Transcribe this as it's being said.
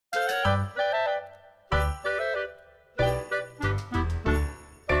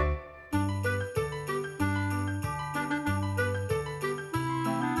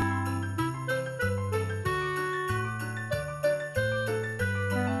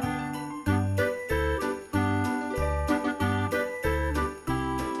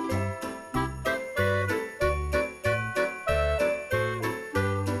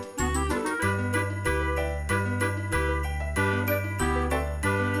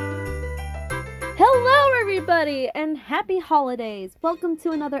Hello everybody and happy holidays! Welcome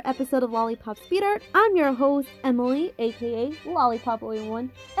to another episode of Lollipop Speed Art. I'm your host Emily, aka Lollipop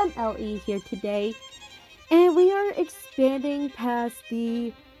 01 MLE here today. And we are expanding past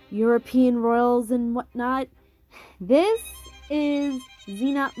the European royals and whatnot. This is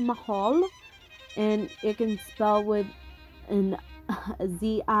Zeenat Mahal, and it can spell with an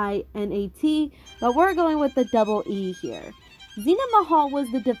Z-I-N-A-T, but we're going with the double E here. Zeenat Mahal was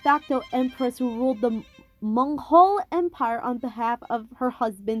the de facto empress who ruled the Mahal Empire on behalf of her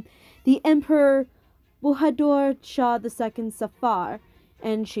husband, the Emperor Bahadur Shah II Safar,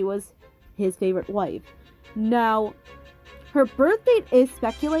 and she was his favorite wife. Now, her birth date is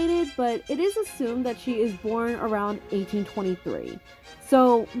speculated, but it is assumed that she is born around 1823.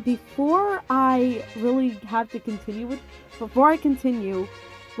 So, before I continue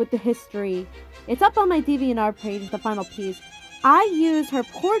with the history, it's up on my DeviantArt page, the final piece. I used her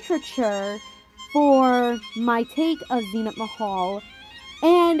portraiture for my take of Zeenat Mahal,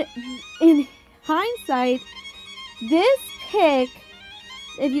 and in hindsight, this pic,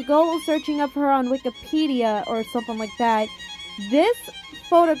 if you go searching up her on Wikipedia or something like that, this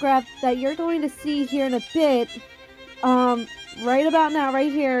photograph that you're going to see here in a bit, right about now,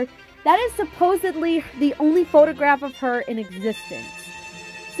 right here, that is supposedly the only photograph of her in existence.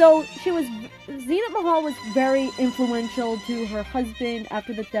 So, Zeenat Mahal was very influential to her husband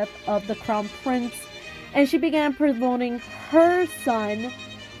after the death of the crown prince, and she began promoting her son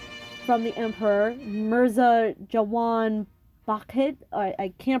from the emperor, Mirza Jawan Bakht.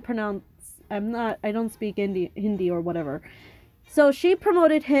 I can't pronounce, I don't speak Hindi or whatever. So she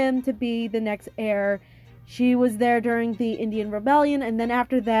promoted him to be the next heir. She was there during the Indian Rebellion, and then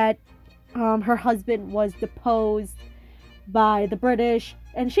after that, her husband was deposed by the British,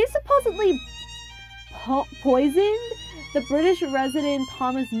 and she supposedly poisoned the British resident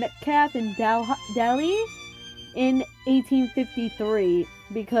Thomas Metcalfe in Delhi in 1853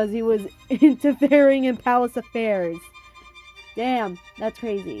 because he was interfering in palace affairs. Damn, that's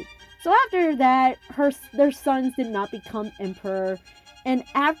crazy. So after that, their sons did not become emperor, and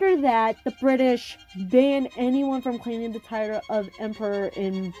after that, the British banned anyone from claiming the title of emperor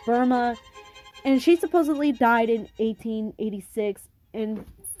in Burma. And she supposedly died in 1886, and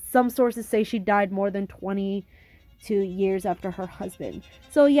some sources say she died more than 22 years after her husband.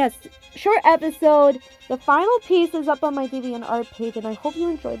 So yes, short episode. The final piece is up on my DeviantArt page, and I hope you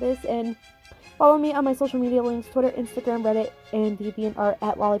enjoy this. And follow me on my social media links, Twitter, Instagram, Reddit, and DeviantArt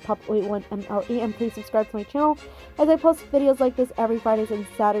at Lollipop81MLE. And please subscribe to my channel, as I post videos like this every Fridays and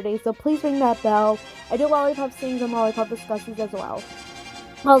Saturdays. So please ring that bell. I do Lollipop Sings and Lollipop Discusses as well.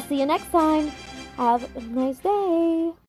 I'll see you next time. Have a nice day.